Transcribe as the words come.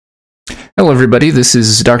Hello everybody, this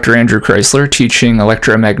is Dr. Andrew Chrysler teaching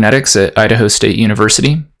electromagnetics at Idaho State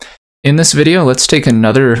University. In this video, let's take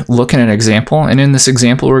another look at an example, and in this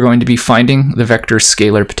example we're going to be finding the vector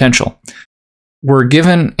scalar potential. We're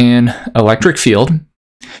given an electric field,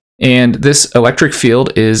 and this electric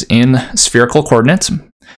field is in spherical coordinates,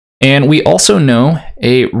 and we also know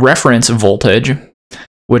a reference voltage,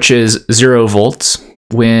 which is 0 volts,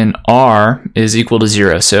 when R is equal to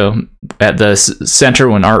 0. So at the center,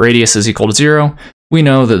 when R radius is equal to 0, we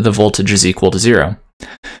know that the voltage is equal to 0.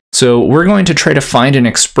 So we're going to try to find an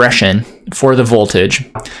expression for the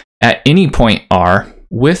voltage at any point R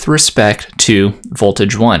with respect to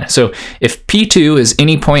voltage 1. So if P2 is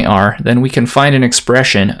any point R, then we can find an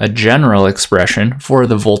expression, a general expression, for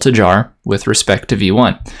the voltage R with respect to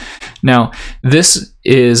V1. Now, this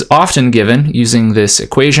is often given using this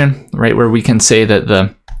equation, right, where we can say that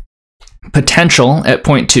the potential at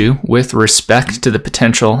point 2 with respect to the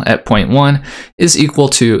potential at point 1 is equal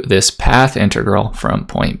to this path integral from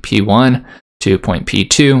point P1 to point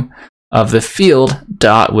P2 of the field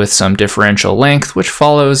dot with some differential length, which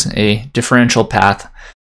follows a differential path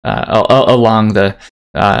along the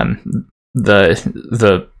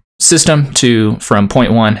system from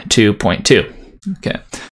point 1 to point 2. Okay.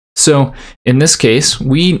 So in this case,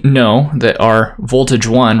 we know that our voltage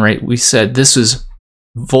 1, right, we said this is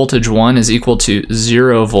voltage 1 is equal to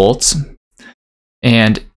 0 volts,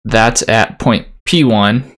 and that's at point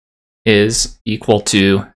P1 is equal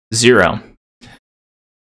to 0.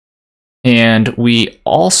 And we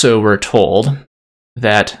also were told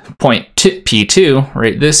that point P2,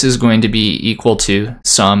 right, this is going to be equal to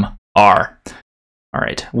some R. All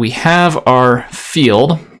right, we have our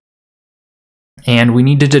field, and we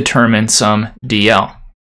need to determine some dl.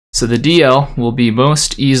 So the dl will be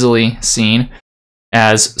most easily seen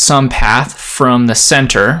as some path from the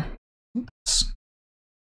center,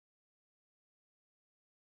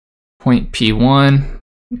 point P1,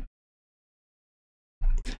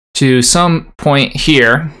 to some point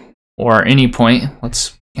here, or any point.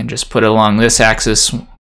 Can just put it along this axis,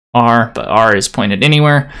 R, but R is pointed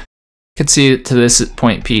anywhere. You can see it to this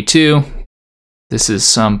point P2. This is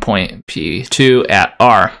some point P2 at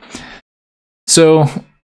R. So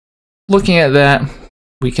looking at that,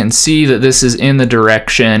 we can see that this is in the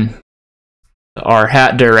direction, the R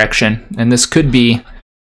hat direction, and this could be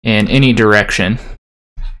in any direction.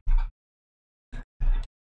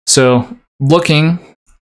 So looking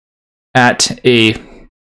at a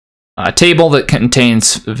table that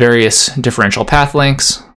contains various differential path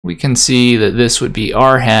lengths, we can see that this would be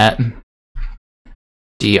R hat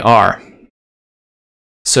dr.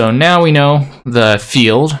 So now we know the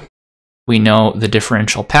field, we know the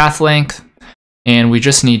differential path length, and we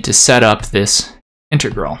just need to set up this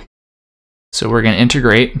integral. So we're going to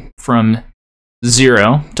integrate from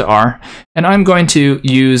 0 to R, and I'm going to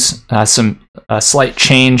use some slight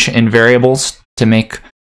change in variables to make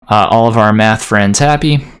all of our math friends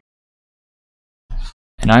happy.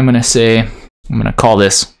 And I'm going to call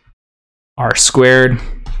this R squared,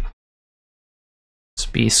 it's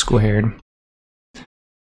B squared,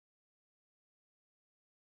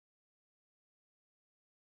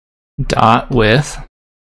 dot with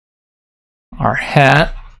R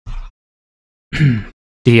hat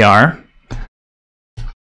dr,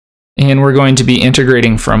 and we're going to be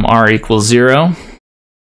integrating from R equals 0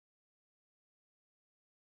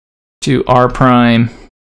 to R prime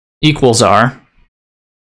equals R.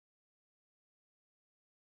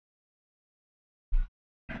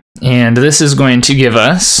 And this is going to give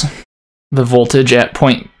us the voltage at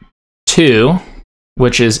point 2,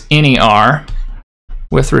 which is any R,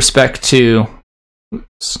 with respect to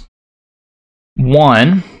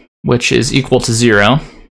 1, which is equal to 0.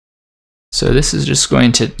 So this is just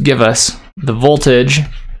going to give us the voltage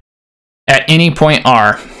at any point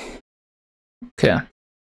R. Okay.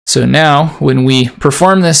 So now when we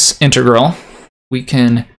perform this integral, we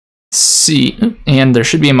can see, and there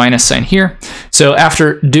should be a minus sign here. So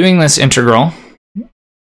after doing this integral,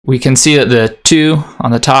 we can see that the 2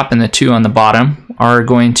 on the top and the 2 on the bottom are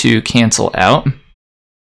going to cancel out.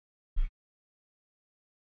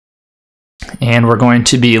 And we're going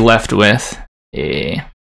to be left with a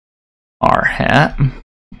R hat,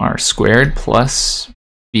 R squared plus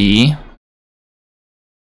B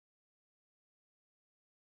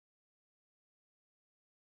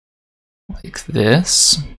like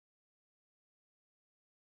this.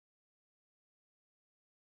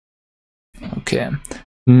 Okay,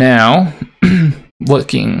 now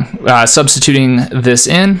substituting this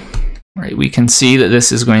in, right, we can see that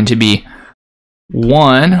this is going to be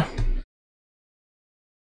 1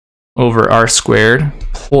 over R squared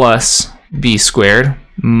plus B squared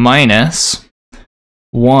minus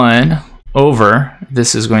 1 over,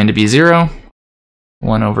 this is going to be 0,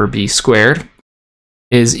 1 over b squared,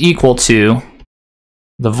 is equal to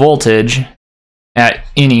the voltage at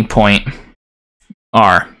any point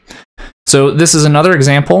R. So this is another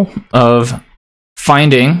example of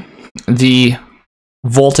finding the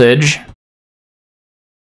voltage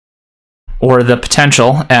or the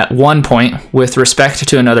potential at one point with respect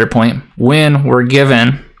to another point when we're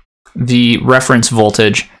given the reference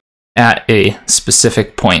voltage at a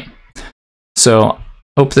specific point. So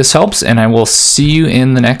hope this helps, and I will see you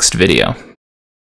in the next video.